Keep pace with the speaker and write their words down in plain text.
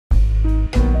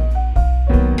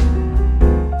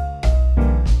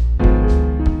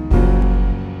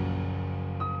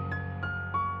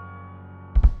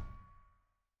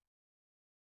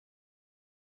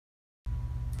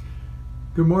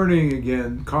Good morning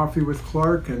again. Coffee with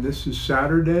Clarke, and this is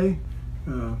Saturday,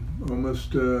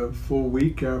 almost a full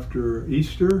week after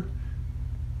Easter.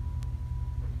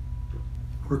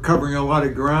 We're covering a lot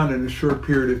of ground in a short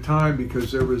period of time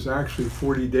because there was actually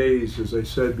 40 days, as I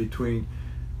said, between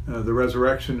the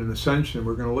resurrection and Ascension.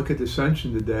 We're going to look at the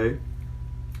Ascension today.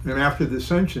 And after the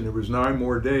Ascension, there was 9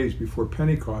 more days before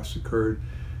Pentecost occurred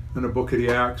in the book of the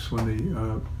Acts when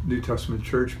the New Testament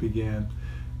church began.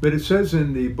 But it says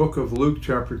in the book of Luke,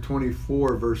 chapter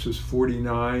 24, verses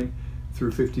 49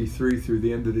 through 53, through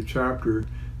the end of the chapter,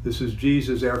 this is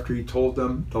Jesus after he told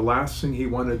them the last thing he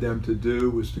wanted them to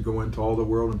do was to go into all the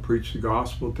world and preach the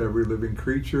gospel to every living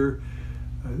creature,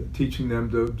 teaching them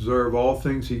to observe all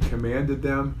things he commanded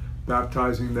them,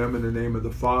 baptizing them in the name of the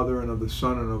Father and of the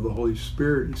Son and of the Holy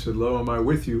Spirit. He said, "Lo, am I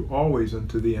with you always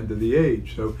unto the end of the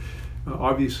age." So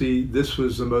obviously this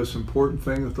was the most important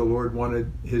thing that the Lord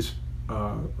wanted his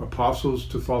apostles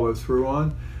to follow through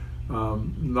on,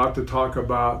 not to talk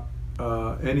about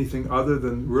anything other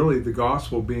than really the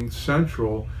gospel being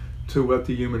central to what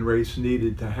the human race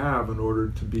needed to have in order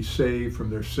to be saved from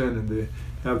their sin and to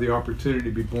have the opportunity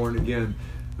to be born again.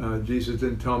 Jesus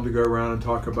didn't tell them to go around and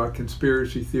talk about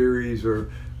conspiracy theories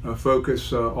or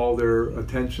focus all their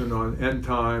attention on end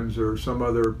times or some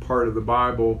other part of the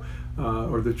Bible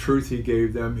or the truth he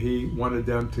gave them. He wanted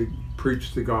them to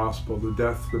preach the gospel, the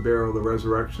death, the burial, the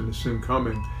resurrection, the soon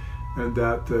coming, and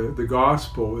that the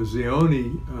gospel is the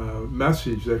only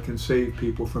message that can save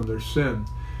people from their sin.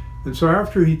 And so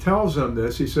after he tells them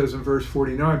this, he says in verse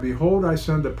 49, "Behold, I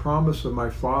send the promise of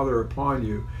my Father upon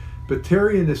you, but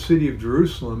tarry in the city of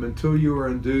Jerusalem until you are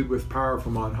endued with power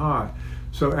from on high."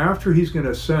 So after he's going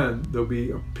to ascend, there'll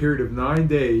be a period of 9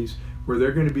 days where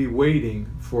they're going to be waiting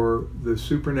for the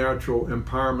supernatural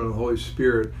empowerment of the Holy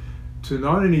Spirit to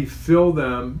not only fill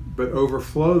them, but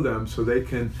overflow them so they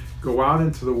can go out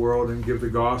into the world and give the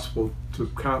gospel to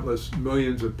countless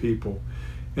millions of people.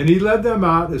 And he led them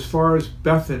out as far as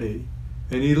Bethany,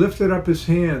 and he lifted up his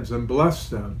hands and blessed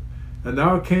them. And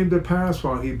now it came to pass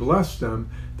while he blessed them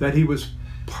that he was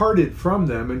parted from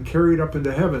them and carried up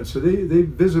into heaven. So they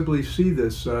visibly see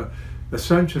this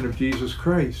ascension of Jesus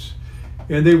Christ.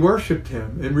 And they worshiped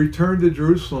him and returned to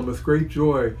Jerusalem with great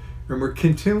joy, and were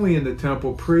continually in the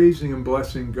temple praising and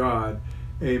blessing God.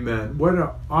 Amen. What an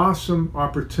awesome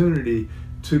opportunity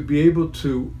to be able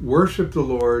to worship the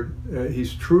Lord.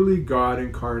 He's truly God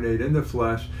incarnate in the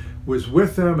flesh, was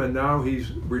with them, and now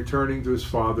he's returning to his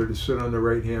Father to sit on the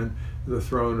right hand of the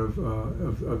throne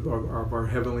of our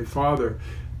Heavenly Father.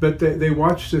 But they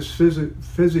watched this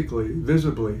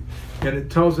visibly, and it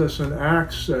tells us in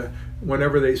Acts,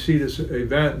 whenever they see this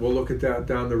event, we'll look at that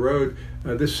down the road,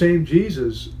 the same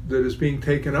Jesus that is being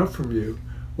taken up from you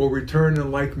will return in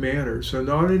like manner. So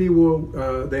not only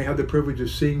will they have the privilege of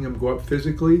seeing him go up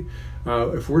physically,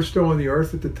 if we're still on the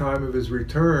earth at the time of his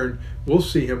return, we'll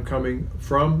see him coming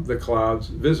from the clouds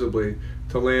visibly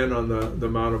to land on the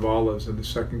Mount of Olives in the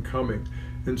second coming.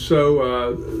 And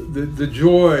so the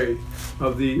joy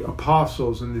of the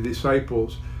apostles and the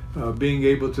disciples being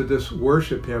able to just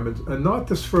worship him, and not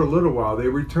just for a little while. They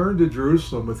returned to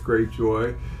Jerusalem with great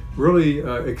joy, really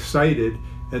excited,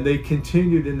 and they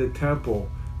continued in the temple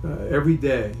every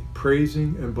day,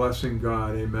 praising and blessing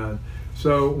God. Amen.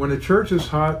 So when the church is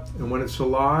hot and when it's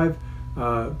alive,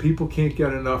 people can't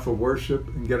get enough of worship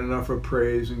and get enough of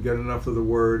praise and get enough of the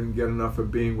word and get enough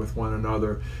of being with one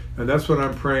another. And that's what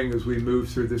I'm praying as we move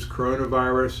through this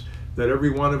coronavirus, that every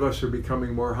one of us are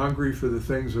becoming more hungry for the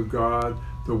things of God,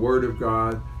 the Word of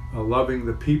God, loving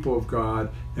the people of God,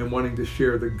 and wanting to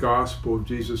share the gospel of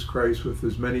Jesus Christ with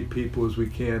as many people as we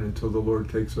can until the Lord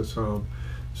takes us home.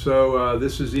 So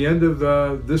this is the end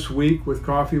of this week with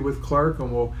Coffee with Clarke,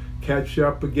 and we'll catch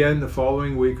up again the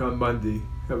following week on Monday.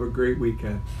 Have a great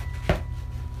weekend.